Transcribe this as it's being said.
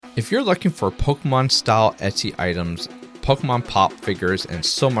If you're looking for Pokemon-style Etsy items, Pokemon pop figures, and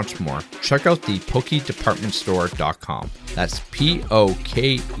so much more, check out the PokeDepartmentStore.com. That's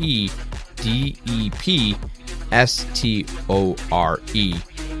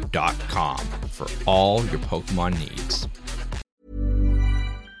PokeDepartmentStore.com for all your Pokemon needs.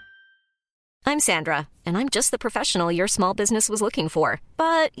 I'm Sandra, and I'm just the professional your small business was looking for.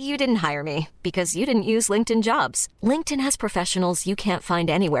 But you didn't hire me because you didn't use LinkedIn Jobs. LinkedIn has professionals you can't find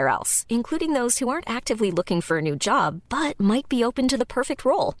anywhere else, including those who aren't actively looking for a new job, but might be open to the perfect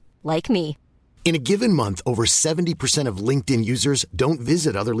role, like me. In a given month, over 70% of LinkedIn users don't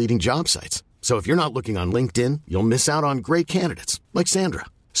visit other leading job sites. So if you're not looking on LinkedIn, you'll miss out on great candidates like Sandra.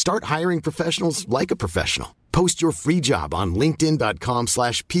 Start hiring professionals like a professional. Post your free job on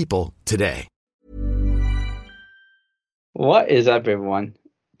linkedin.com/people today. What is up, everyone?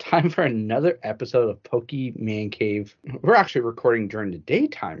 Time for another episode of Pokemon Cave. We're actually recording during the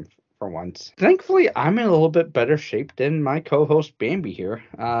daytime for once. Thankfully, I'm in a little bit better shape than my co-host Bambi here.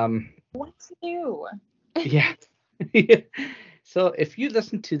 What's new? Yeah. So if you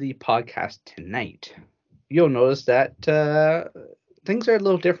listen to the podcast tonight, you'll notice that things are a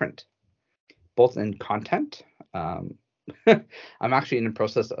little different, both in content. I'm actually in the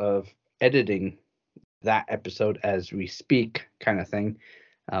process of editing that episode as we speak, kind of thing.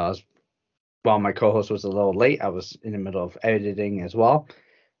 While my co-host was a little late, I was in the middle of editing as well.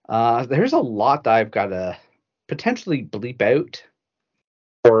 There's a lot that I've got to potentially bleep out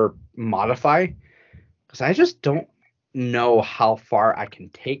or modify, because I just don't know how far I can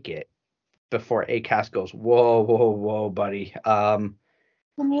take it before ACAST goes, whoa, buddy. Can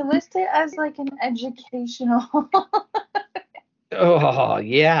you list it as like an educational? Oh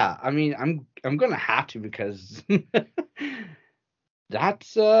yeah, I mean, I'm gonna have to, because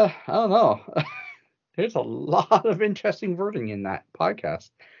that's I don't know. There's a lot of interesting wording in that podcast.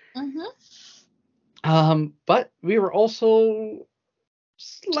 But we were also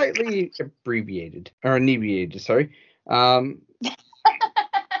slightly abbreviated, sorry.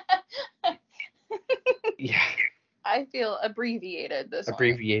 Yeah. I feel abbreviated this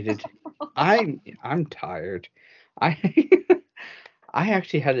Abbreviated. I'm tired. I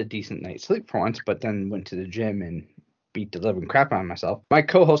actually had a decent night's sleep for once, but then went to the gym and beat the living crap out of myself. My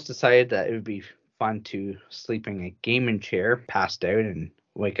co-host decided that it would be fun to sleep in a gaming chair, passed out, and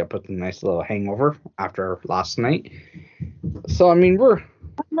wake up with a nice little hangover after last night. So, I mean, we're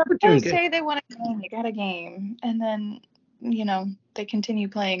doing good. They say they want a game, you got a game, and then, they continue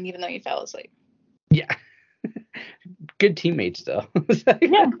playing even though you fell asleep. Yeah. Good teammates, though.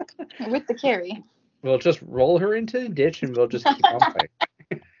 Yeah, with the carry. We'll just roll her into the ditch and we'll just keep on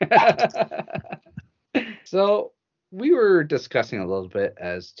fighting. So we were discussing a little bit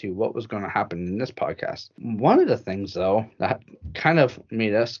as to what was going to happen in this podcast. One of the things, though, that kind of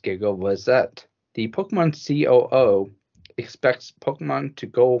made us giggle was that the Pokemon COO expects Pokemon to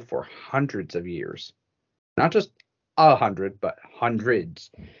go for hundreds of years. Not just 100, but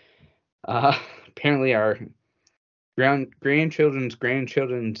hundreds. Apparently our grandchildren's are going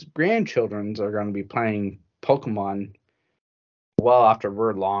to be playing Pokemon well after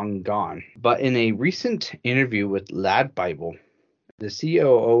we're long gone. But in a recent interview with Lad Bible, the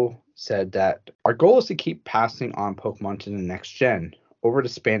COO said that our goal is to keep passing on Pokemon to the next gen over the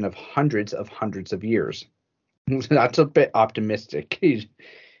span of hundreds of years. That's a bit optimistic. Let's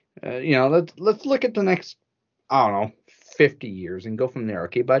look at the next, 50 years and go from there.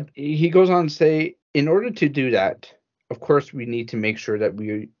 Okay, bud? He goes on to say, in order to do that, of course, we need to make sure that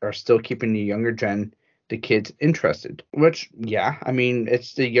we are still keeping the younger gen, the kids, interested. Which, yeah, I mean,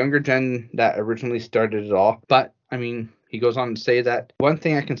 it's the younger gen that originally started it all. But, I mean, he goes on to say that one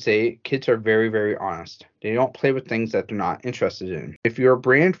thing I can say, kids are very, very honest. They don't play with things that they're not interested in. If your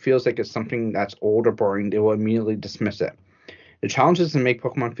brand feels like it's something that's old or boring, they will immediately dismiss it. The challenge is to make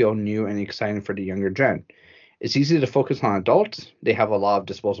Pokemon feel new and exciting for the younger gen. It's easy to focus on adults. They have a lot of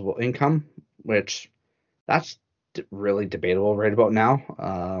disposable income, which that's really debatable right about now.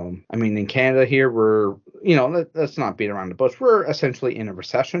 I mean, in Canada here, we're, let's not beat around the bush. We're essentially in a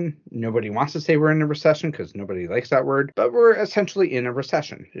recession. Nobody wants to say we're in a recession because nobody likes that word, but we're essentially in a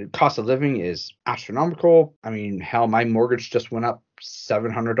recession. The cost of living is astronomical. I mean, hell, my mortgage just went up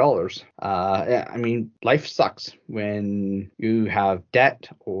 $700. I mean, life sucks when you have debt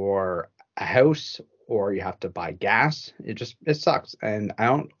or a house, or you have to buy gas. It sucks. And I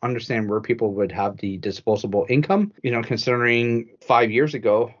don't understand where people would have the disposable income, considering 5 years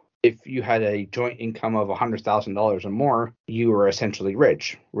ago, if you had a joint income of $100,000 or more, you were essentially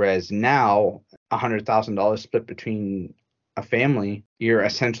rich. Whereas now, $100,000 split between a family, you're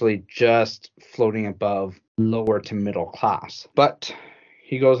essentially just floating above lower to middle class. But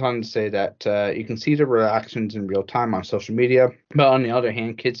he goes on to say that you can see the reactions in real time on social media, but on the other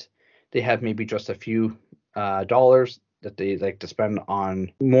hand, kids, they have maybe just a few dollars that they like to spend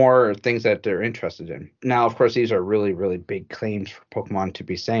on more things that they're interested in. Now, of course, these are really, really big claims for Pokemon to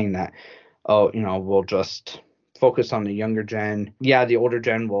be saying that, oh, we'll just focus on the younger gen. Yeah, the older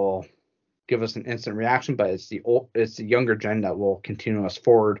gen will give us an instant reaction, but it's the younger gen that will continue us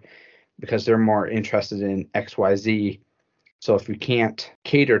forward because they're more interested in XYZ. So if we can't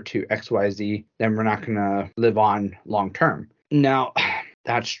cater to XYZ, then we're not going to live on long term. Now,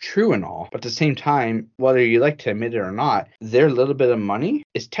 that's true and all, but at the same time, whether you like to admit it or not, their little bit of money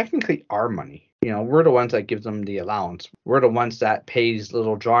is technically our money. We're the ones that give them the allowance. We're the ones that pays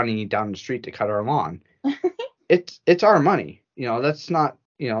little Johnny down the street to cut our lawn. It's our money. Let's not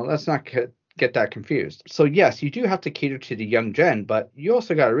get that confused. So yes, you do have to cater to the young gen, but you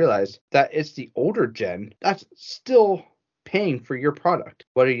also got to realize that it's the older gen that's still paying for your product,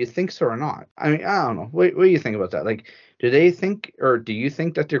 whether you think so or not. I mean, I don't know. What do you think about that? Like, do you think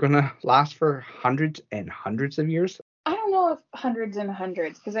that they're going to last for hundreds and hundreds of years? I don't know if hundreds and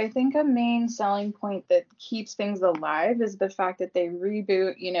hundreds, because I think a main selling point that keeps things alive is the fact that they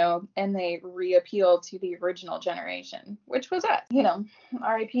reboot, and they reappeal to the original generation, which was us,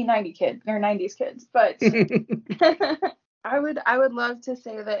 RIP 90s kids. But I would love to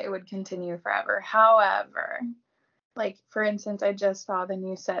say that it would continue forever. However, like, for instance, I just saw the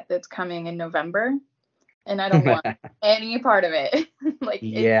new set that's coming in November, and I don't want any part of it.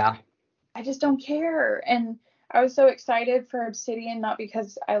 Yeah. I just don't care. And I was so excited for Obsidian, not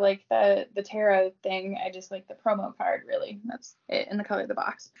because I like the Terra thing. I just like the promo card, really. That's it, in the color of the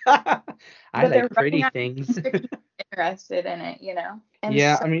box. I like pretty things. Interested in it, And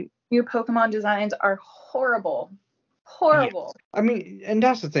yeah, new Pokemon designs are horrible. Horrible. Yeah. And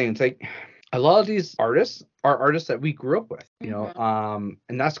that's the thing. It's like a lot of these artists are artists that we grew up with, and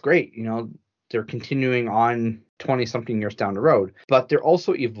that's great. They're continuing on 20-something years down the road, but they're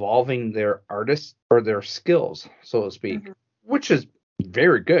also evolving their artists or their skills, so to speak, which is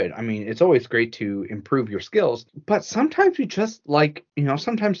very good. It's always great to improve your skills, but sometimes you just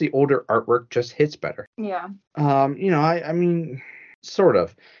sometimes the older artwork just hits better. Yeah. Sort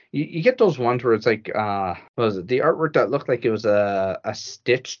of. You get those ones where it's like, what was it? The artwork that looked like it was a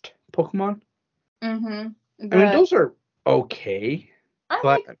stitched Pokemon. Mm-hmm. Those are okay,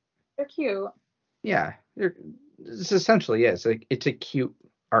 but they're cute. Yeah, it's essentially, yeah, it's a cute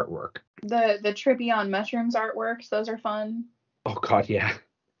artwork. The Trippy on Mushrooms artworks, those are fun. Oh God, yeah.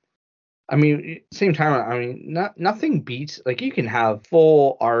 Same time, nothing beats, like, you can have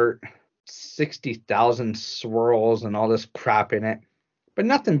full art, 60,000 swirls and all this crap in it, but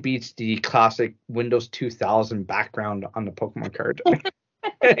nothing beats the classic Windows 2000 background on the Pokemon card.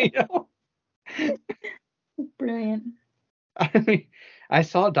 Brilliant. I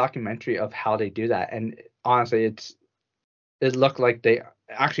saw a documentary of how they do that, and honestly, it looked like they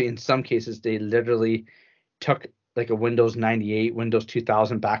actually, in some cases, they literally took like a Windows 98, Windows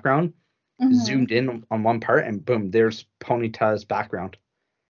 2000 background, zoomed in on one part, and boom, there's Ponyta's background.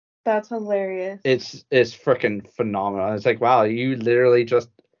 That's hilarious. It's freaking phenomenal. It's like, wow, you literally just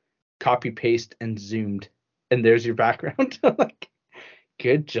copy paste and zoomed, and there's your background. Like,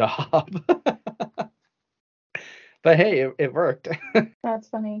 good job. But hey, it worked. That's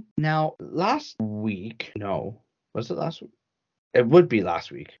funny. Now, last week, no, was it last week? It would be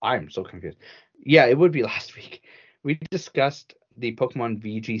last week. I'm so confused. Yeah, it would be last week. We discussed the Pokemon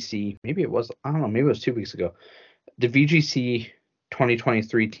VGC. Maybe it was, I don't know, maybe it was 2 weeks ago. The VGC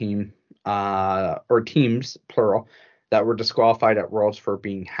 2023 team, or teams, plural, that were disqualified at Worlds for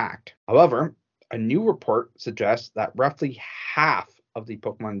being hacked. However, a new report suggests that roughly half of the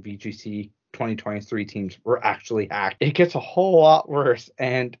Pokemon VGC 2023 teams were actually hacked. It gets a whole lot worse,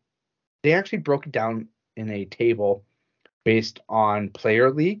 and they actually broke it down in a table based on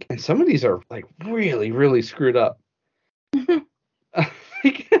player league, and some of these are like really, really screwed up.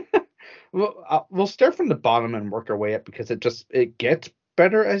 We'll start from the bottom and work our way up, because it gets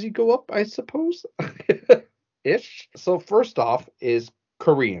better as you go up, I suppose. Ish. So first off is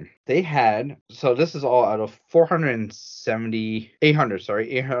Korean. They had, so this is all out of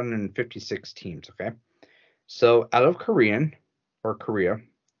 856 teams, okay? So out of Korea,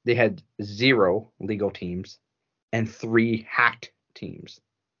 they had 0 legal teams and 3 hacked teams.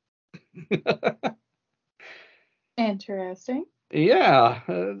 Interesting. Yeah,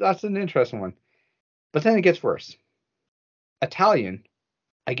 that's an interesting one. But then it gets worse. Italian,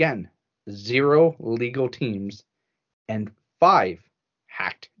 again, 0 legal teams and 5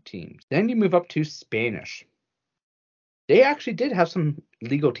 hacked teams. Then you move up to Spanish. They actually did have some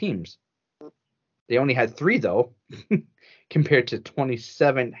legal teams. They only had 3, though. compared to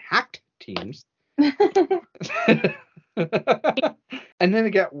 27 hacked teams. And then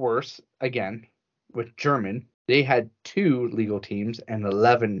it got worse again with German. They had 2 legal teams and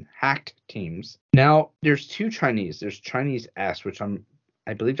 11 hacked teams. Now, there's 2 Chinese. There's Chinese S, which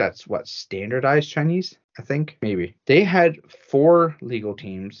I believe that's what, standardized Chinese, I think, maybe. They had 4 legal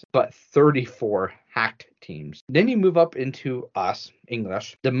teams, but 34 hacked teams. Then you move up into us,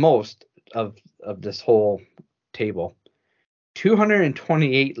 English, the most of this whole table.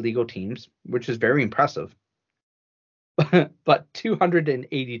 228 legal teams, which is very impressive. But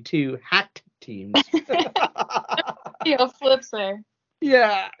 282 hacked teams. Flips there.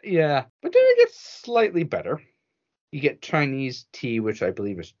 Yeah. But then it gets slightly better. You get Chinese T, which I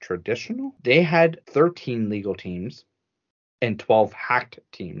believe is traditional. They had 13 legal teams and 12 hacked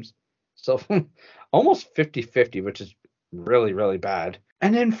teams. So almost 50-50, which is really, really bad.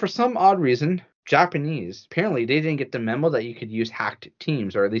 And then for some odd reason, Japanese, apparently they didn't get the memo that you could use hacked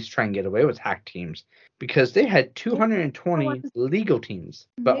teams, or at least try and get away with hacked teams, because they had 220 legal teams,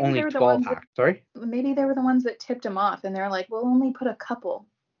 but only 12 hacked. Sorry? Maybe they were the ones that tipped them off, and they're like, we'll only put a couple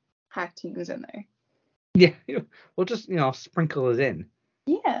hacked teams in there. Yeah, we'll just, sprinkle it in.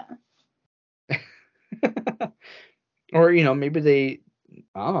 Yeah. Or, maybe they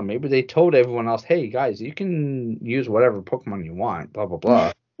told everyone else, hey, guys, you can use whatever Pokemon you want, blah, blah,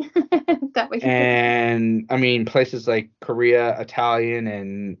 blah. That way. And, places like Korea, Italian,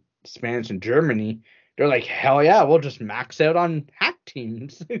 and Spanish and Germany, they're like, hell yeah, we'll just max out on hack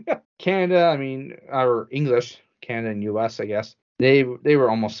teams. Canada, or English, Canada and US, I guess, they were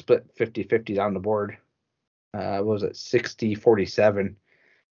almost split 50-50 down the board. What was it, 60-47?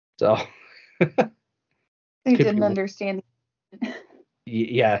 So they didn't understand.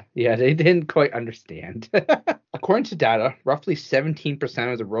 Yeah, they didn't quite understand. According to data, roughly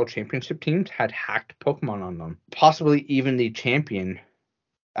 17% of the World Championship teams had hacked Pokemon on them. Possibly even the champion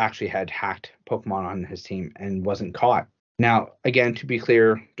actually had hacked Pokemon on his team and wasn't caught. Now, again, to be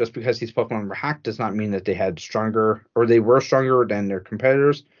clear, just because these Pokemon were hacked does not mean that they were stronger than their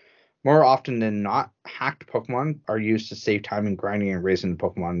competitors. More often than not, hacked Pokemon are used to save time in grinding and raising the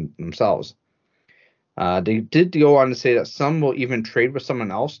Pokemon themselves. They did go on to say that some will even trade with someone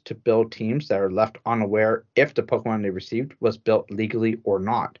else to build teams that are left unaware if the Pokemon they received was built legally or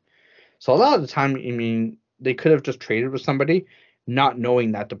not. So a lot of the time, they could have just traded with somebody, not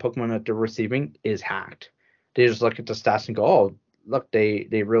knowing that the Pokemon that they're receiving is hacked. They just look at the stats and go, oh, look, they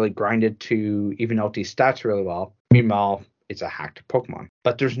really grinded to even out these stats really well. Meanwhile, it's a hacked Pokemon.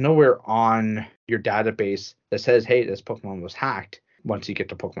 But there's nowhere on your database that says, hey, this Pokemon was hacked once you get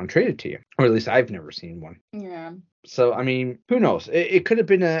the Pokemon traded to you. Or at least I've never seen one. Yeah. So, who knows? It could have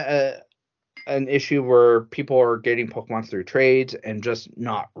been an issue where people are getting Pokemon through trades and just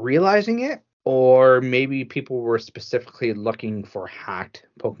not realizing it. Or maybe people were specifically looking for hacked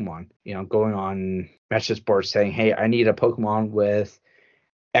Pokemon. Going on message boards saying, hey, I need a Pokemon with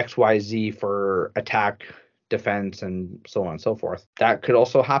XYZ for attack, defense, and so on and so forth. That could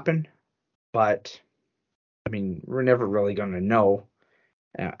also happen, but we're never really going to know.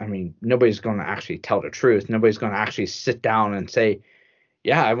 Nobody's going to actually tell the truth. Nobody's going to actually sit down and say,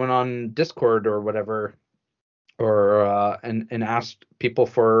 yeah, I went on Discord or whatever, or and asked people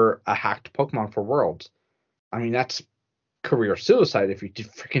for a hacked Pokemon for Worlds. That's career suicide if you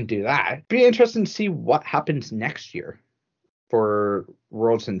freaking do that. Be interesting to see what happens next year for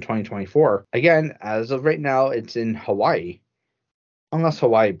Worlds in 2024. Again, as of right now, it's in Hawaii. Unless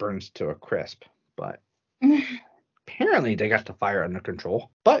Hawaii burns to a crisp. But apparently they got the fire under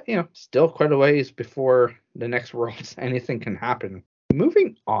control. But, still quite a ways before the next Worlds. Anything can happen.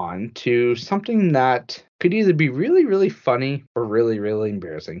 Moving on to something that could either be really, really funny or really, really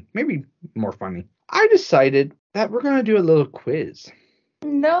embarrassing. Maybe more funny. I decided that we're going to do a little quiz.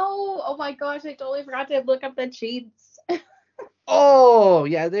 No. Oh my gosh, I totally forgot to look up the cheats. Oh,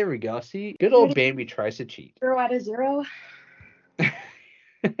 yeah, there we go. See, good old Bambi tries to cheat. 0 out of 0.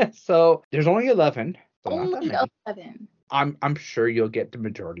 So there's only 11. So only 11. I'm sure you'll get the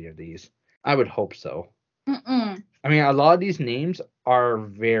majority of these. I would hope so. Mm-mm. A lot of these names are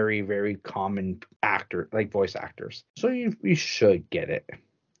very, very common voice actors. So you should get it,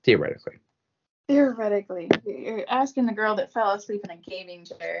 theoretically. Theoretically. You're asking the girl that fell asleep in a gaming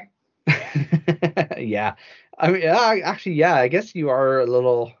chair. Yeah. I guess you are a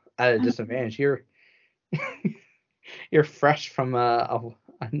little at a disadvantage. You're fresh from a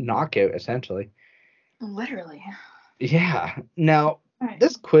knockout, essentially. Literally. Yeah. Now,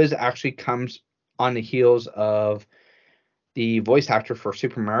 This quiz actually comes on the heels of the voice actor for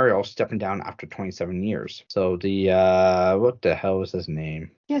Super Mario stepping down after 27 years. So what the hell was his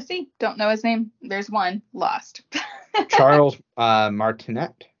name? Yeah, see, don't know his name. There's one. Lost. Charles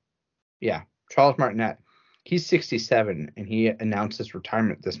Martinet. Yeah, Charles Martinet. He's 67, and he announced his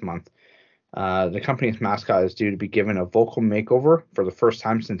retirement this month. The company's mascot is due to be given a vocal makeover for the first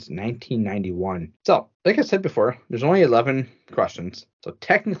time since 1991. So, like I said before, there's only 11 questions. So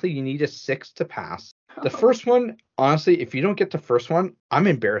technically you need a 6 to pass. The first one, honestly, if you don't get the first one, I'm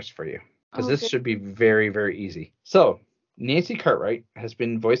embarrassed for you. Because this should be very, very easy. So, Nancy Cartwright has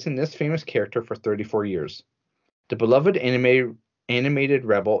been voicing this famous character for 34 years. The beloved animated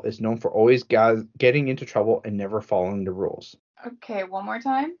rebel is known for always getting into trouble and never following the rules. Okay, one more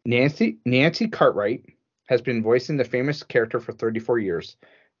time. Nancy Cartwright has been voicing the famous character for 34 years.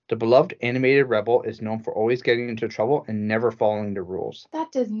 The beloved animated rebel is known for always getting into trouble and never following the rules.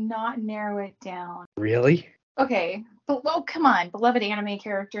 That does not narrow it down. Really? Okay, but well, come on, beloved anime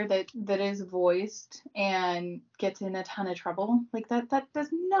character that is voiced and gets in a ton of trouble. Like that does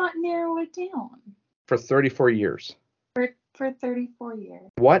not narrow it down. For 34 years. For 34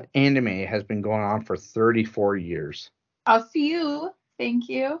 years. What anime has been going on for 34 years? A few, thank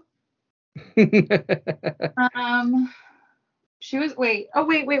you. She was wait.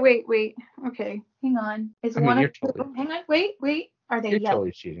 Okay, hang on. Is one of totally, hang on, wait. Are they you're yellow?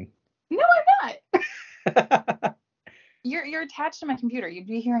 totally cheating. No, I'm not. You're attached to my computer. You'd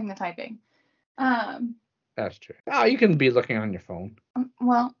be hearing the typing. That's true. Oh, you can be looking on your phone.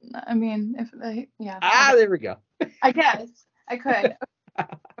 Well, I mean, yeah. There we go. I guess I could.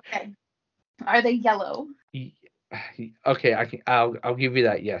 Okay. Are they yellow? Okay, I'll give you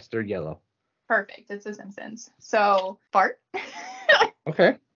that. Yes, they're yellow. Perfect. It's The Simpsons. So Bart.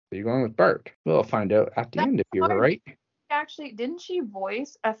 Okay, so you're going with Bart. We'll find out at the end if you were right. Actually, didn't she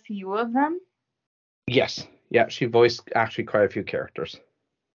voice a few of them? Yes. Yeah, she voiced actually quite a few characters.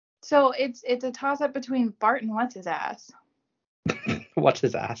 So it's a toss up between Bart and what's his ass. What's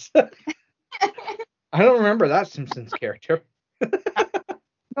his ass? I don't remember that Simpsons character.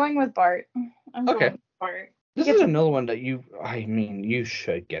 Going with Bart. I'm okay. Going with Bart. This is another one that you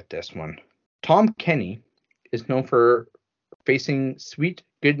should get this one. Tom Kenny is known for facing sweet,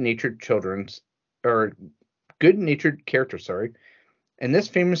 good-natured characters, and this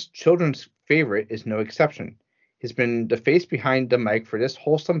famous children's favorite is no exception. He's been the face behind the mic for this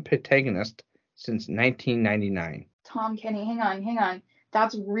wholesome protagonist since 1999. Tom Kenny, hang on.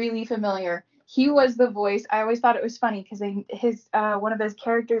 That's really familiar. He was the voice. I always thought it was funny because his one of his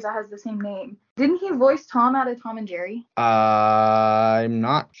characters that has the same name. Didn't he voice Tom out of Tom and Jerry? I'm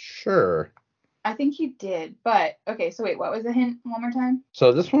not sure. I think he did, but okay. So wait, what was the hint? One more time.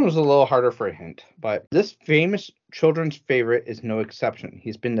 So this one was a little harder for a hint, but this famous children's favorite is no exception.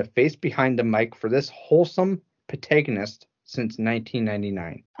 He's been the face behind the mic for this wholesome protagonist since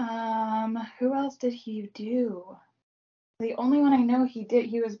 1999. Who else did he do? The only one I know he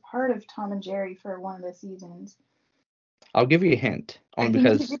was part of Tom and Jerry for one of the seasons. I'll give you a hint. I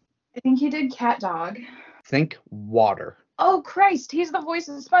think he did Cat Dog. Think water. Oh, Christ. He's the voice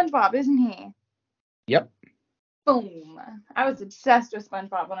of SpongeBob, isn't he? Yep. Boom. I was obsessed with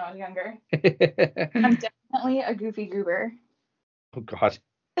SpongeBob when I was younger. I'm definitely a goofy goober. Oh, God.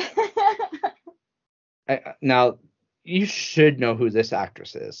 Now, you should know who this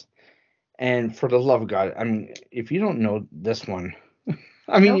actress is. And for the love of God, I mean, if you don't know this one,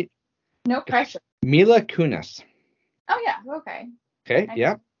 I mean... No pressure. Mila Kunis. Oh, yeah. Okay. Okay,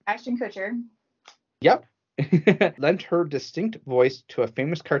 yeah. Ashton Kutcher. Yep. Lent her distinct voice to a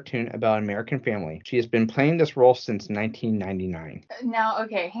famous cartoon about an American family. She has been playing this role since 1999. Now,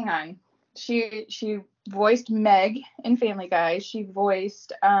 okay, hang on. She voiced Meg in Family Guy. She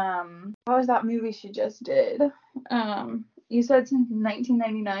voiced what was that movie she just did? You said since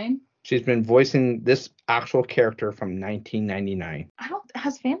 1999? She's been voicing this actual character from 1999.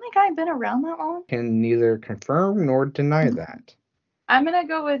 Has Family Guy been around that long? Can neither confirm nor deny that. I'm gonna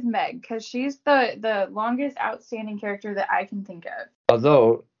go with Meg because she's the longest outstanding character that I can think of.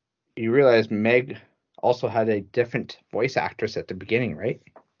 Although you realize Meg also had a different voice actress at the beginning, right?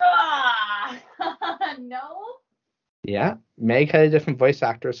 No. Yeah, Meg had a different voice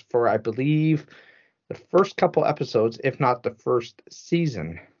actress for, I believe, the first couple episodes, if not the first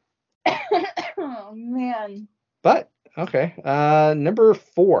season. Oh man. But okay, number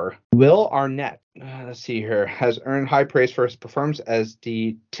 4, Will Arnett. Let's see here. Has earned high praise for his performance as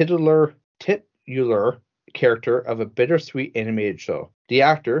the titular character of a bittersweet animated show. The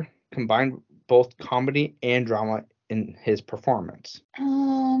actor combined both comedy and drama in his performance.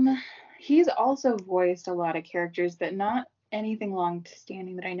 He's also voiced a lot of characters, but not anything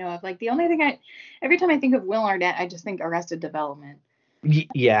long-standing that I know of. Like the only thing every time I think of Will Arnett, I just think Arrested Development.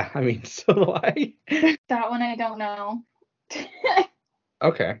 Yeah, I mean, so do I. That one I don't know.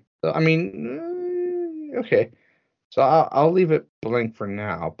 Okay. So, I mean, okay. So I'll leave it blank for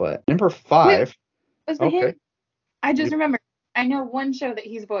now. But number Wait, 5. what's the Okay. hint? I just You- remembered. I know one show that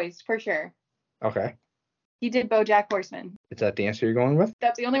he's voiced for sure. Okay. He did BoJack Horseman. Is that the answer you're going with?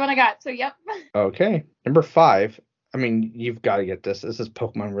 That's the only one I got. So, yep. Okay. Number 5. I mean, you've got to get this. This is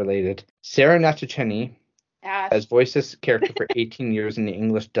Pokemon related. Sarah Natsucheni Ash. has voiced this character for 18 years in the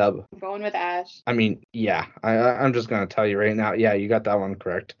English dub. I'm going with Ash. I mean, yeah. I'm just going to tell you right now. Yeah, you got that one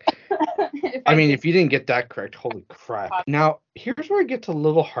correct. If If you didn't get that correct, holy crap. Now, here's where it gets a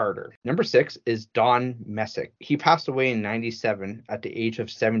little harder. Number 6 is Don Messick. He passed away in 97 at the age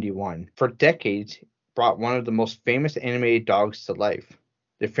of 71. For decades, brought one of the most famous animated dogs to life.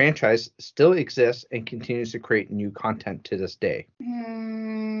 The franchise still exists and continues to create new content to this day.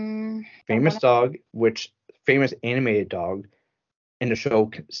 Famous animated dog, and the show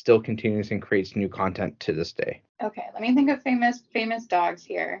still continues and creates new content to this day. Okay, let me think of famous dogs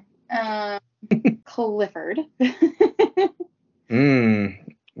here. Clifford.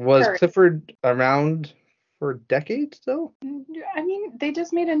 Was Courage. Clifford around for decades though? I mean, they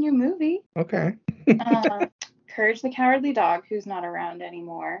just made a new movie. Okay. Courage the Cowardly Dog, who's not around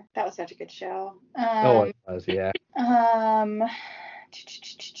anymore. That was such a good show. It was, yeah.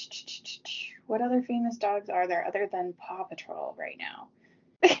 What other famous dogs are there other than Paw Patrol right now?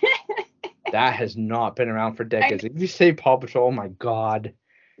 That has not been around for decades. If you say Paw Patrol, oh my god.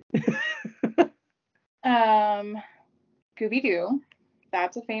 Scooby-Doo.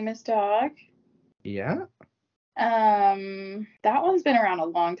 That's a famous dog. Yeah. That one's been around a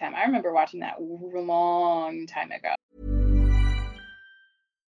long time. I remember watching that a long time ago.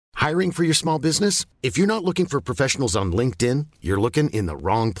 Hiring for your small business? If you're not looking for professionals on LinkedIn, you're looking in the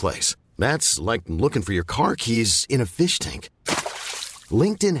wrong place. That's like looking for your car keys in a fish tank.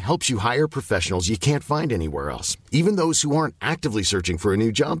 LinkedIn helps you hire professionals you can't find anywhere else, even those who aren't actively searching for a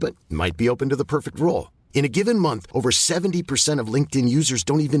new job but might be open to the perfect role. In a given month, over 70% of LinkedIn users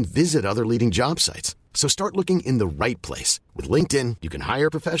don't even visit other leading job sites. So start looking in the right place. With LinkedIn, you can hire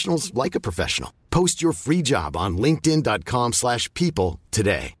professionals like a professional. Post your free job on linkedin.com/people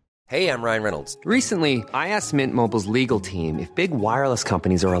today. Hey, I'm Ryan Reynolds. Recently, I asked Mint Mobile's legal team if big wireless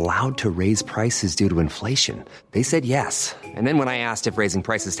companies are allowed to raise prices due to inflation. They said yes. And then when I asked if raising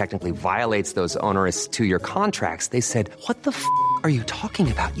prices technically violates those onerous 2-year contracts, they said, "What the f*** are you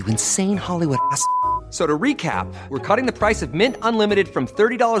talking about, you insane Hollywood ass?" So to recap, we're cutting the price of Mint Unlimited from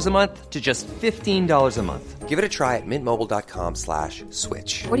 $30 a month to just $15 a month. Give it a try at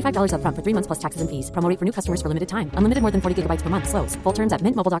mintmobile.com/switch. $45 up front for 3 months plus taxes and fees. Promo rate for new customers for limited time. Unlimited more than 40 gigabytes per month. Slows full terms at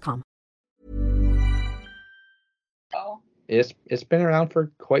mintmobile.com. Oh. It's been around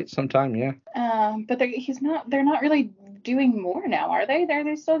for quite some time, yeah. But they're not really doing more now, are they?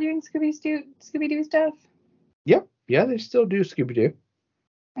 They're still doing Scooby-Doo stuff? Yep. Yeah, they still do Scooby-Doo.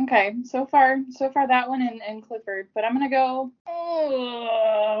 Okay, so far that one and Clifford, but I'm gonna go.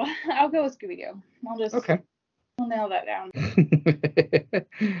 I'll go with Scooby-Doo. I'll nail that down.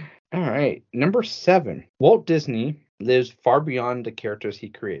 All right, number 7. Walt Disney lives far beyond the characters he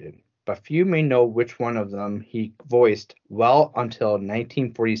created, but few may know which one of them he voiced well until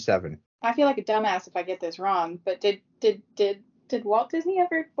 1947. I feel like a dumbass if I get this wrong, but did Walt Disney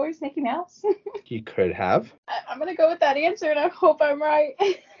ever voice Mickey Mouse? He could have. I'm gonna go with that answer, and I hope I'm right.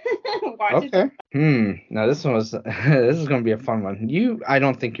 Okay. Now this is gonna be a fun one. I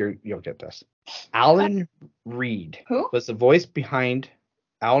don't think you'll get this. Alan Reed was the voice behind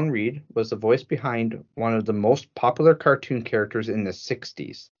one of the most popular cartoon characters in the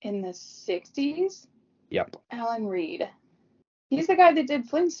 60s. In the 60s? Yep. Alan Reed. He's the guy that did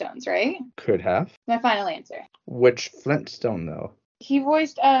Flintstones, right? Could have. My final answer. Which Flintstone, though? He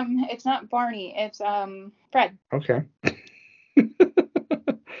voiced, it's not Barney, it's, Fred. Okay.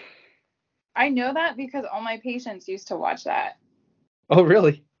 I know that because all my patients used to watch that. Oh,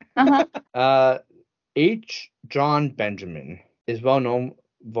 really? Uh-huh. H. John Benjamin is well-known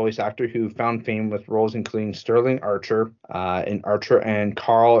voice actor who found fame with roles including Sterling Archer in Archer and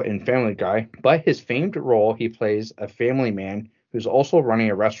Carl in Family Guy. But his famed role, he plays a family man who's also running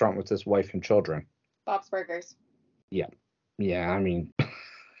a restaurant with his wife and children. Bob's Burgers. Yeah. Yeah, I mean,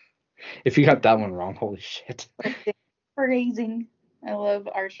 if you got that one wrong, holy shit. Phrasing. I love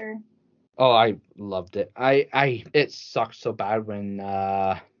Archer. Oh, I loved it. It sucked so bad when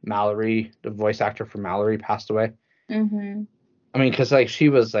Mallory, the voice actor for Mallory, passed away. Mm-hmm. I mean, because she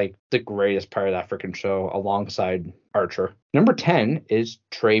was the greatest part of that freaking show alongside Archer. Number 10 is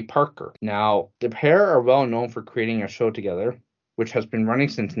Trey Parker. Now, the pair are well known for creating a show together, which has been running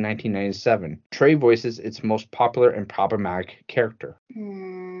since 1997. Trey voices its most popular and problematic character.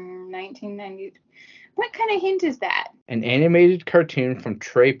 1990. What kind of hint is that? An animated cartoon from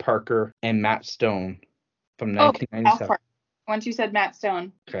Trey Parker and Matt Stone from South 1997. Park. Once you said Matt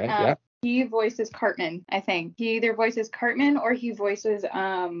Stone. Okay, yeah. He voices Cartman, I think. He either voices Cartman or he voices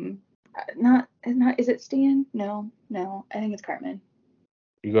not is it Stan? No, I think it's Cartman.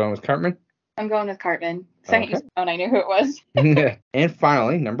 You going with Cartman? I'm going with Cartman. Second Okay. you said Stone, I knew who it was. And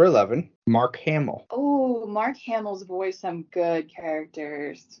finally, number 11, Mark Hamill. Oh, Mark Hamill's voiced some good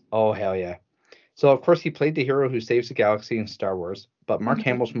characters. Oh, hell yeah. So, of course, he played the hero who saves the galaxy in Star Wars, but Mark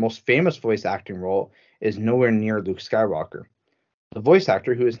Hamill's most famous voice acting role is nowhere near Luke Skywalker. The voice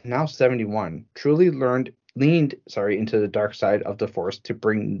actor, who is now 71, truly leaned into the dark side of the Force to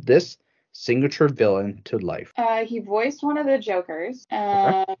bring this signature villain to life. He voiced one of the Jokers.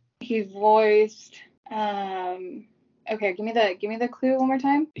 Okay. He voiced okay, give me the clue one more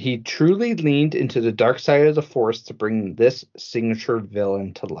time. He truly leaned into the dark side of the Force to bring this signature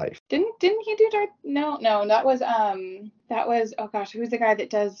villain to life. Didn't he do Darth? No, that was oh gosh, who's the guy that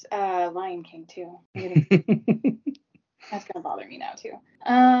does Lion King too? That's gonna bother me now too.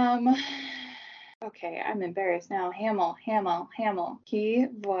 Okay, I'm embarrassed now. Hamill. He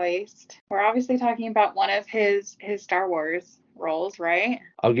voiced. We're obviously talking about one of his Star Wars roles, right?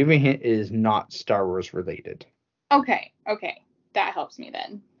 I'll give you a hint. It is not Star Wars related. Okay, that helps me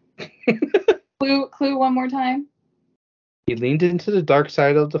then. Clue one more time. He leaned into the dark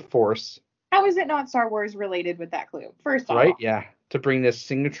side of the Force. How is it not Star Wars related with that clue? First off, right? Yeah, to bring this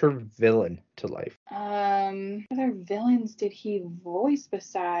signature villain to life. What other villains did he voice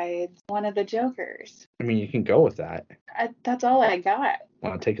besides one of the Jokers? I mean, you can go with that. That's all I got.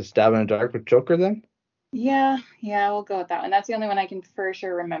 Want to take a stab in the dark with Joker then? Yeah, we'll go with that one. That's the only one I can for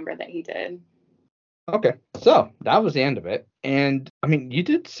sure remember that he did. Okay, so that was the end of it. And, I mean, you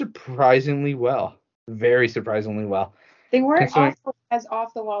did surprisingly well. Very surprisingly well. They weren't as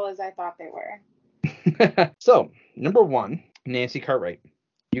off the wall as I thought they were. So, number 1, Nancy Cartwright.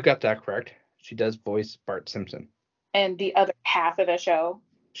 You got that correct. She does voice Bart Simpson. And the other half of the show.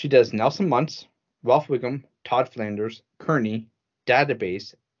 She does Nelson Muntz, Ralph Wiggum, Todd Flanders, Kearney,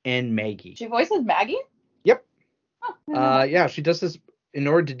 Database, and Maggie. She voices Maggie? Yep. Oh, yeah, she does this in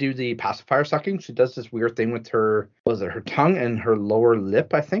order to do the pacifier sucking. She does this weird thing with her tongue and her lower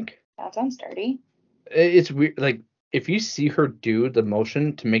lip, I think. That sounds dirty. It's weird. Like, if you see her do the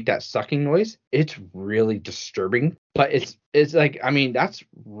motion to make that sucking noise, it's really disturbing. But it's like, I mean, that's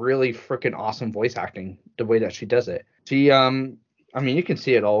really freaking awesome voice acting, the way that she does it. She, I mean, you can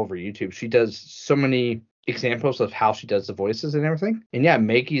see it all over YouTube. She does so many examples of how she does the voices and everything. And yeah,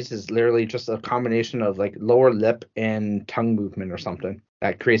 Maggie's is literally just a combination of like lower lip and tongue movement or something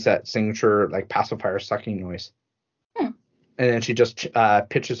that creates that signature like pacifier sucking noise. And then she just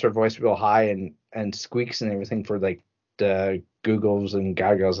pitches her voice real high and squeaks and everything for like the Googles and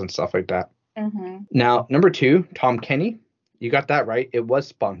Gagas and stuff like that. Now, number 2, Tom Kenny. You got that right. It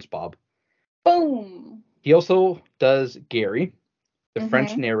was SpongeBob. Boom. He also does Gary, the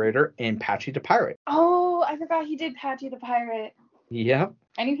French narrator, and Patchy the Pirate. Oh, I forgot he did Patchy the Pirate. Yep.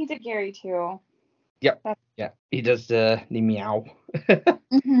 I knew he did Gary too. Yep. Yeah. He does the meow.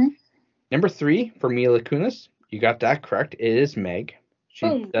 Number 3 for Mila Kunis. You got that correct. It is Meg.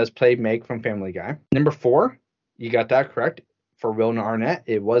 She does play Meg from Family Guy. Number 4, you got that correct. For Wilna Arnett,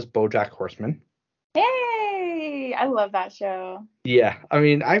 it was BoJack Horseman. Hey, I love that show. Yeah, I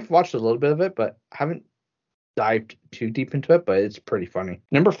mean, I've watched a little bit of it, but haven't dived too deep into it, but it's pretty funny.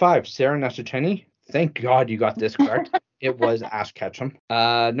 Number 5, Sarah Nashacheni. Thank God you got this correct. It was Ash Ketchum.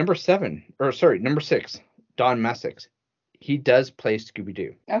 Number 6, Don Messick. He does play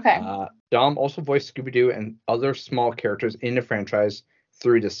Scooby-Doo. Okay. Dom also voiced Scooby-Doo and other small characters in the franchise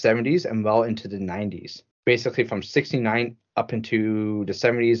through the 70s and well into the 90s. Basically from 69 up into the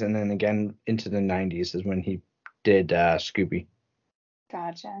 70s and then again into the 90s is when he did Scooby.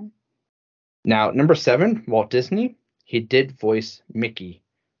 Gotcha. Now, number 7, Walt Disney. He did voice Mickey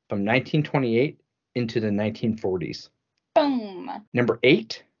from 1928 into the 1940s. Boom. Number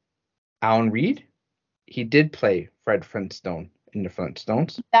 8, Alan Reed. He did play Fred Flintstone in the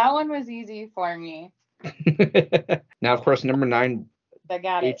Flintstones. That one was easy for me. Now, of course, number 9, I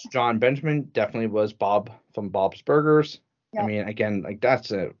got it. John Benjamin definitely was Bob from Bob's Burgers. Yep. I mean, again, like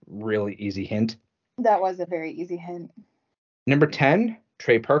that's a really easy hint. That was a very easy hint. Number 10,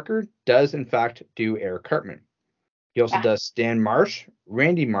 Trey Parker does in fact do Eric Cartman. He also does Stan Marsh,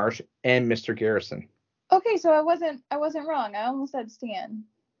 Randy Marsh, and Mr. Garrison. Okay, so I wasn't wrong. I almost said Stan.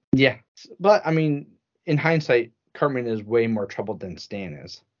 Yeah, but I mean, in hindsight, Cartman is way more troubled than Stan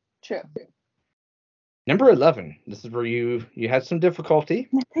is. True. Number 11. This is where you had some difficulty.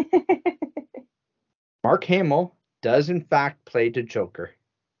 Mark Hamill does in fact play the Joker.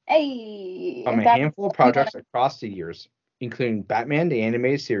 Hey. From a handful of projects across the years, including Batman the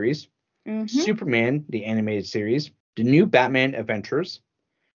Animated Series, Superman, the animated series, the new Batman Adventures,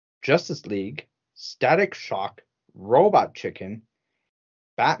 Justice League, Static Shock, Robot Chicken,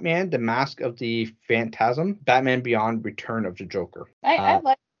 Batman, The Mask of the Phantasm, Batman Beyond, Return of the Joker. I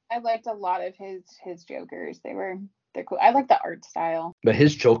liked a lot of his Jokers. They're cool. I like the art style. But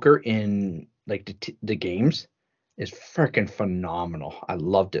his Joker in like the games is freaking phenomenal. I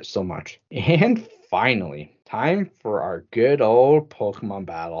loved it so much. And finally, time for our good old Pokemon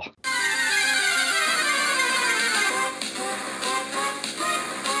battle.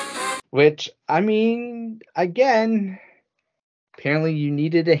 Which, I mean, again, apparently you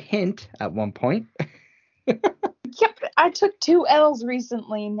needed a hint at one point. Yep, I took 2 L's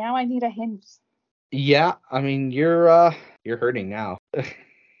recently. Now I need a hint. Yeah, I mean, you're hurting now.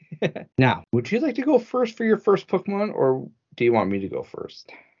 Now, would you like to go first for your first Pokemon, or do you want me to go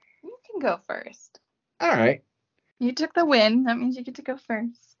first? You can go first. All right. You took the win. That means you get to go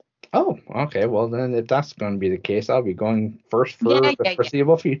first. Oh, okay. Well, then if that's going to be the case, I'll be going first for the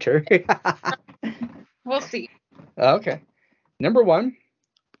foreseeable future. We'll see. Okay. Number 1,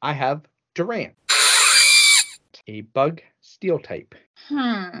 I have Durant, a bug steel type.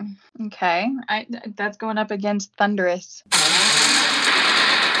 Okay. That's going up against Thundurus.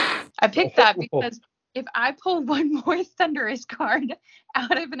 I picked that because if I pull one more Thundurus card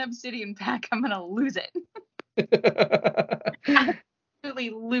out of an Obsidian pack, I'm going to lose it. Absolutely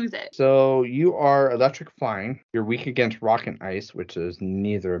lose it. So you are electric flying. You're weak against rock and ice, which is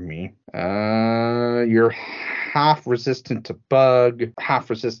neither of me. You're half resistant to bug, half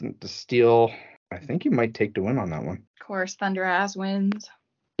resistant to steel. I think you might take the win on that one. Of course, Thunderass wins.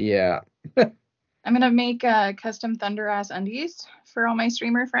 Yeah. I'm going to make custom Thunderass undies for all my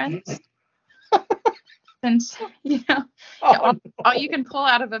streamer friends. Since, all you can pull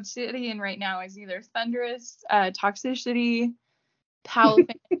out of Obsidian right now is either Thundurus, Toxicity,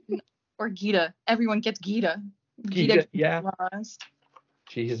 Palafin, or Gita. Everyone gets Gita. Gita, yeah. Lost.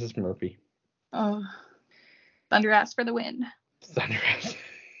 Jesus, Murphy. Oh, Thunderass for the win. Thunderass.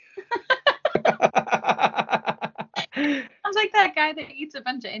 Sounds like that guy that eats a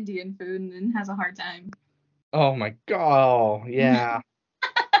bunch of Indian food and then has a hard time. Oh my god. Yeah.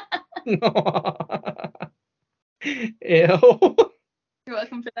 Ew. You're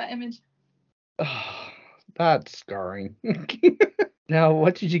welcome for that image. Oh, that's scarring. Now,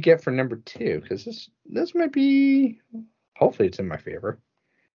 what did you get for number 2? Because this might be... Hopefully it's in my favor.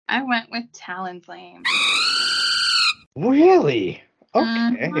 I went with Talonflame. Really?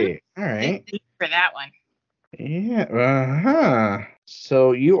 Okay. All right. For that one. Yeah.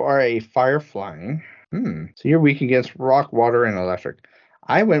 So you are a fire flying. So you're weak against rock, water, and electric.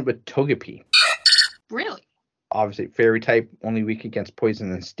 I went with Togepi. Really? Obviously, fairy type, only weak against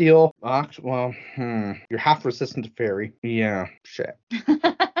poison and steel. Well, you're half resistant to fairy. Yeah, shit.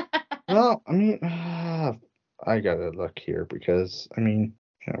 Well, I mean, I gotta look here because, I mean,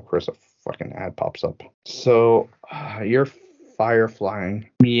 of course, a fucking ad pops up. So, you're fire flying.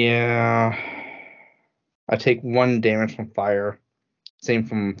 Yeah. I take 1 damage from fire. Same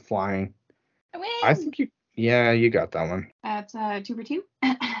from flying. I win. I think you got that one. That's 2 for 2.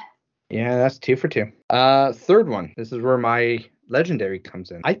 Yeah, that's 2 for 2. Third one. This is where my legendary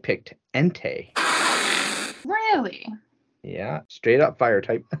comes in. I picked Entei. Really? Yeah, straight up fire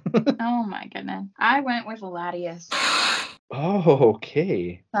type. Oh my goodness. I went with Latias. Oh,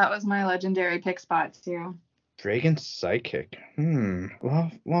 okay. That was my legendary pick spot too. Dragon Psychic.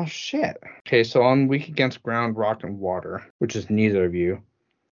 Well, shit. Okay, so I'm weak against ground, rock, and water, which is neither of you.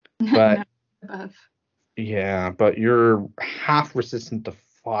 But above. Yeah, but you're half resistant to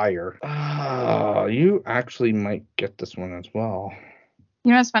fire. You actually might get this one as well.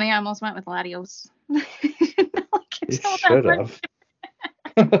 You know what's funny? I almost went with Latios. You should have.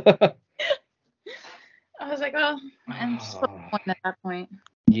 I was like, oh, I'm just at that point.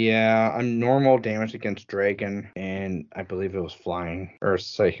 Yeah, I'm normal damage against dragon, and I believe it was flying. Or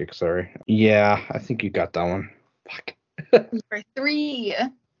psychic, sorry. Yeah, I think you got that one. Fuck. For 3.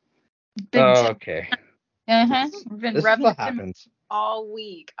 Okay. We've been This rubbing is what him happens. all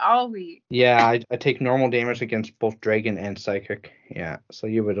week. Yeah, I take normal damage against both dragon and psychic. Yeah, so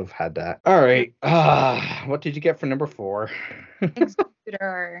you would have had that. All right. What did you get for number 4?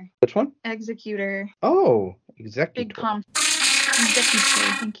 Executor. Which one? Executor. Oh, Executor. Big palm.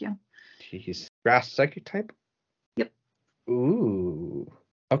 Executor, thank you. Jeez. Grass psychic type? Yep. Ooh.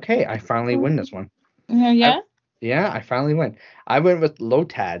 Okay, I finally win this one. Yeah? I finally win. I went with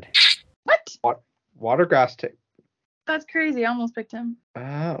Lotad. What? Water grass type. That's crazy. I almost picked him.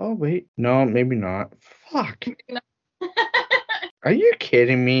 Oh, wait. No, maybe not. Fuck. Are you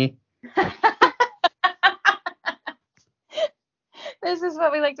kidding me? This is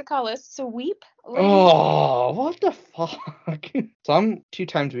what we like to call a sweep. Oh, what the fuck? So I'm 2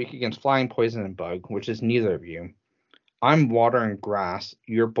 times weak against flying, poison, and bug, which is neither of you. I'm water and grass.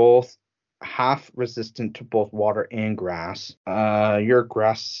 You're both half resistant to both water and grass. You're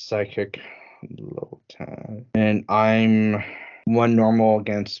grass psychic, level 10. And I'm 1 normal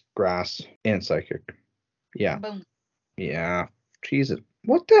against grass and psychic. Yeah. Boom. Yeah. Jesus.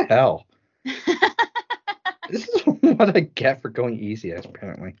 What the hell? This is what I get for going easy,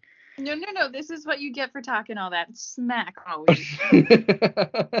 apparently. No. This is what you get for talking all that smack always.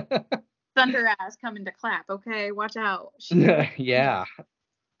 Thunder ass coming to clap. Okay, watch out. Yeah.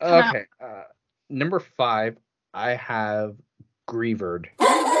 Okay. Number 5, I have Grievered.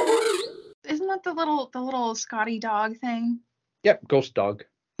 Isn't that the little Scotty dog thing? Yep, ghost dog.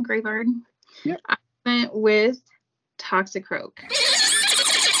 Graybird. Yep. I went with Toxicroak.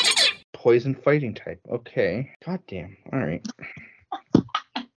 Poison fighting type. Okay. God damn. All right.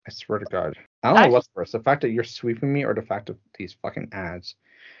 I swear to God. I don't know what's worse, the fact that you're sweeping me or the fact of these fucking ads.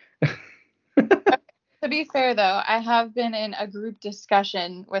 To be fair, though, I have been in a group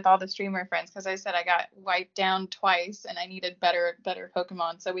discussion with all the streamer friends because I said I got wiped down twice and I needed better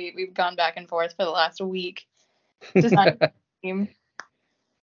Pokemon. So we've gone back and forth for the last week. Designing a team.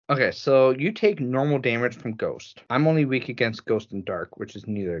 Okay, so you take normal damage from Ghost. I'm only weak against Ghost and Dark, which is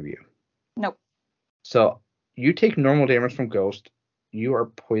neither of you. Nope. So you take normal damage from Ghost. You are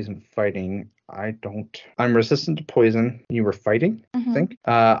poison fighting. I don't. I'm resistant to poison. You were fighting, I think.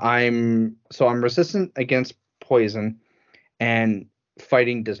 I'm resistant against poison, and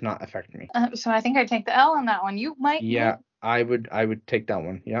fighting does not affect me. So I think I take the L on that one. You might. Yeah, I would take that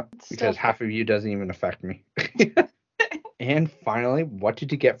one. Yeah, because half of you doesn't even affect me. And finally, what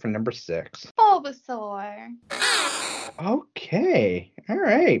did you get for number 6? Bulbasaur. Okay. All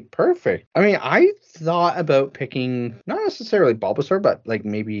right. Perfect. I mean, I thought about picking not necessarily Bulbasaur, but like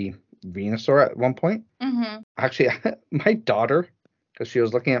maybe Venusaur at one point. Mm-hmm. Actually, my daughter, because she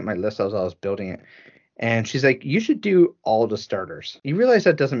was looking at my list as I was building it, and she's like, you should do all the starters. You realize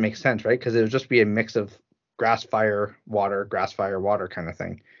that doesn't make sense, right? Because it would just be a mix of grass, fire, water kind of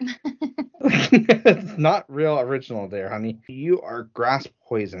thing. It's not real original there, honey. You are grass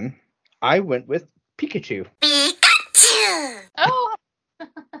poison. I went with Pikachu. Oh.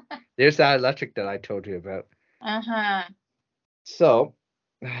 There's that electric that I told you about. Uh-huh. So,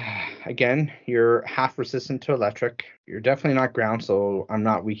 again, you're half resistant to electric. You're definitely not ground, so I'm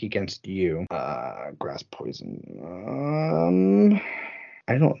not weak against you. Grass poison.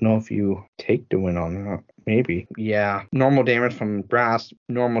 I don't know if you take the win on that. Maybe. Yeah. Normal damage from grass,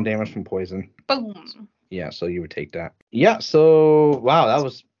 normal damage from poison. Boom. Yeah, so you would take that. Yeah, so, wow, that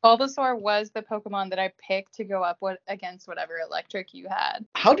was... Bulbasaur was the Pokemon that I picked to go up against whatever electric you had.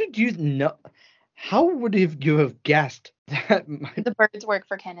 How did you know? How would you have guessed that the birds work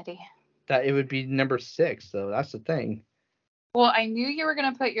for Kennedy? That it would be number 6, though. That's the thing. Well, I knew you were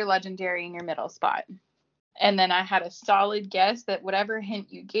going to put your legendary in your middle spot. And then I had a solid guess that whatever hint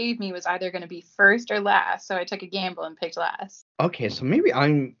you gave me was either going to be first or last. So I took a gamble and picked last. Okay, so maybe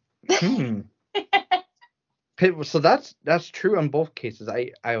I'm... So that's true in both cases.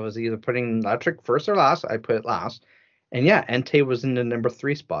 I was either putting electric first or last. I put it last. And yeah, Entei was in the number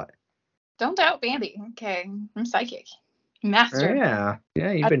 3 spot. Don't doubt Bambi. Okay, I'm psychic. Master. Yeah,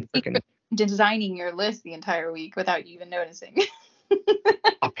 you've been freaking... designing your list the entire week without you even noticing.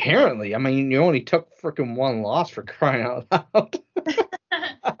 Apparently. I mean, you only took freaking 1 loss, for crying out loud.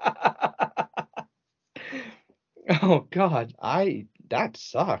 Oh, God. That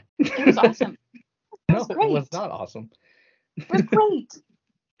sucked. It was awesome. No, it was not awesome. It was great.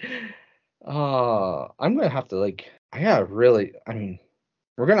 I'm going to have to, we're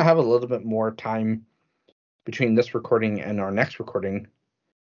going to have a little bit more time between this recording and our next recording,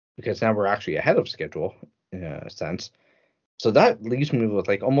 because now we're actually ahead of schedule, in a sense. So that leaves me with,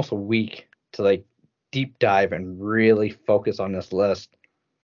 almost a week to, deep dive and really focus on this list.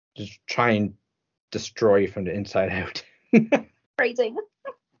 Just try and destroy you from the inside out. Crazy.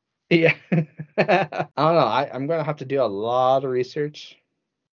 Yeah. I don't know. I'm going to have to do a lot of research.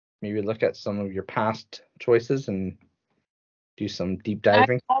 Maybe look at some of your past choices and do some deep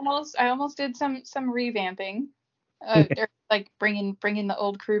diving. I almost did some revamping. Bringing the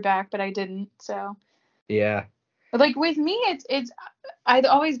old crew back, but I didn't. So. Yeah. But with me, it's I'd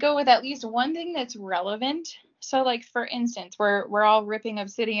always go with at least one thing that's relevant. So for instance, we're all ripping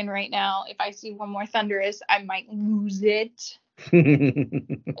Obsidian right now. If I see one more Thundurus, I might lose it.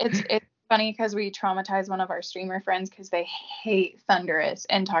 It's funny because we traumatized one of our streamer friends because they hate Thundurus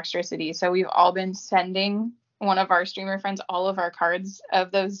and Toxtricity. So we've all been sending one of our streamer friends all of our cards of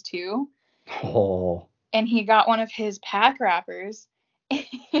those two. Oh. And he got one of his pack wrappers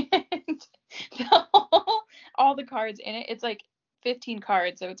And all the cards in it, it's like 15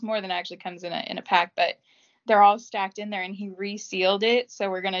 cards, so it's more than actually comes in a pack, but they're all stacked in there, and he resealed it. So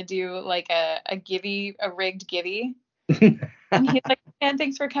we're gonna do like a rigged givey. And he's like, man,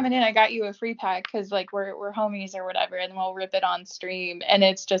 thanks for coming in. I got you a free pack because like we're homies or whatever, and we'll rip it on stream. And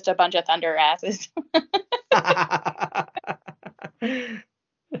it's just a bunch of thunder asses.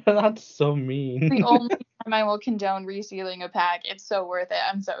 That's so mean. The only time I will condone resealing a pack. It's so worth it.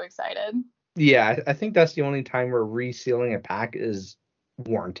 I'm so excited. Yeah, I think that's the only time where resealing a pack is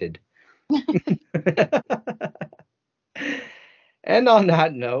warranted. And on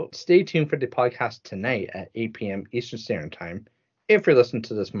that note, stay tuned for the podcast tonight at 8 p.m. Eastern Standard Time, if you're listening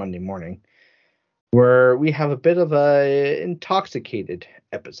to this Monday morning, where we have a bit of a intoxicated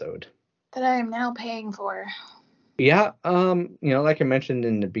episode. That I am now paying for. Yeah, like I mentioned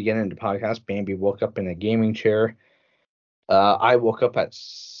in the beginning of the podcast, Bambi woke up in a gaming chair. I woke up at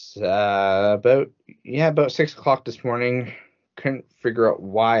about 6 o'clock this morning. Couldn't figure out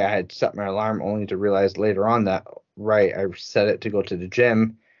why I had set my alarm, only to realize later on that I set it to go to the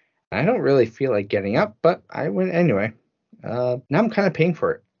gym. I don't really feel like getting up, but I went anyway. Now I'm kind of paying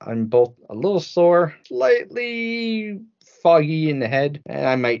for it. I'm both a little sore, slightly foggy in the head, and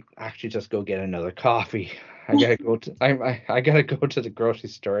I might actually just go get another coffee. I gotta go to I gotta go to the grocery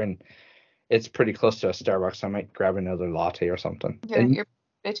store, and it's pretty close to a Starbucks. So I might grab another latte or something. Your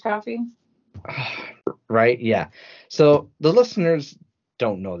bitch coffee. Right, yeah. So the listeners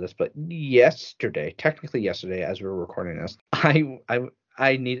don't know this, but technically yesterday, as we were recording this, I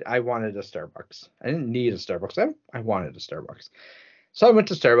wanted a Starbucks. I didn't need a Starbucks. I wanted a Starbucks. So I went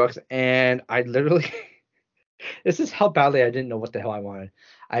to Starbucks, and I literally this is how badly I didn't know what the hell I wanted.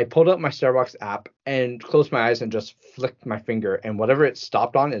 I pulled up my Starbucks app and closed my eyes and just flicked my finger, and whatever it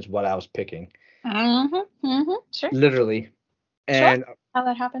stopped on is what I was picking. Sure. Literally. And sure. How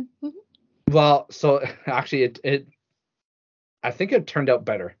that happened? Well, so actually I think it turned out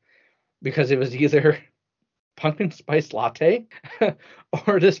better, because it was either pumpkin spice latte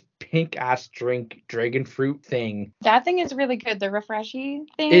or this pink ass drink, dragon fruit thing. That thing is really good. The refreshy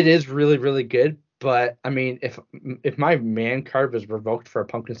thing. It is really, really good. But I mean, if my man card was revoked for a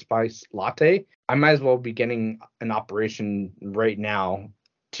pumpkin spice latte, I might as well be getting an operation right now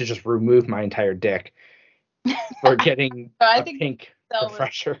to just remove my entire dick for getting a pink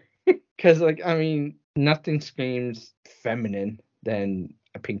refresher. Because, nothing screams feminine than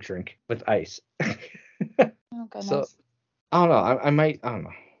a pink drink with ice. Oh, goodness. So, I don't know. I don't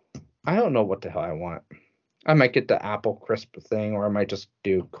know. I don't know what the hell I want. I might get the apple crisp thing, or I might just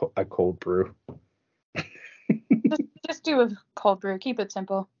do a cold brew. Just do a cold brew. Keep it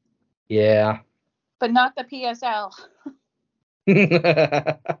simple. Yeah. But not the PSL.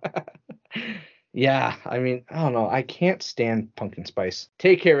 Yeah, I don't know. I can't stand pumpkin spice.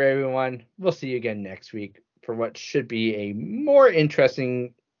 Take care, everyone. We'll see you again next week for what should be a more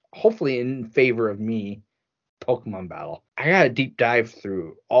interesting, hopefully in favor of me, Pokemon battle. I got to deep dive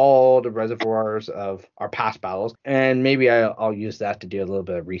through all the reservoirs of our past battles, and maybe I'll use that to do a little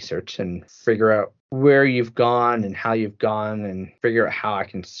bit of research and figure out where you've gone and how you've gone, and figure out how I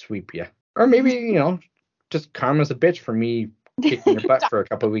can sweep you. Or maybe, just karma's a bitch for me kicking your butt for a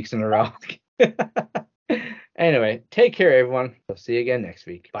couple of weeks in a row. Anyway, take care, everyone. We'll see you again next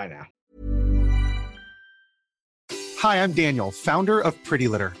week. Bye now. Hi, I'm Daniel, founder of Pretty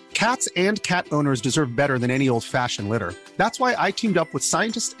Litter. Cats and cat owners deserve better than any old-fashioned litter. That's why I teamed up with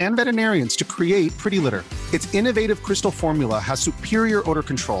scientists and veterinarians to create Pretty Litter. Its innovative crystal formula has superior odor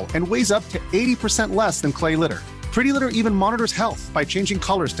control and weighs up to 80% less than clay litter. Pretty Litter even monitors health by changing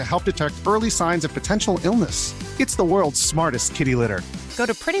colors to help detect early signs of potential illness. It's the world's smartest kitty litter. Go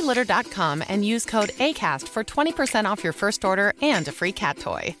to prettylitter.com and use code ACAST for 20% off your first order and a free cat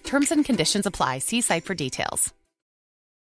toy. Terms and conditions apply. See site for details.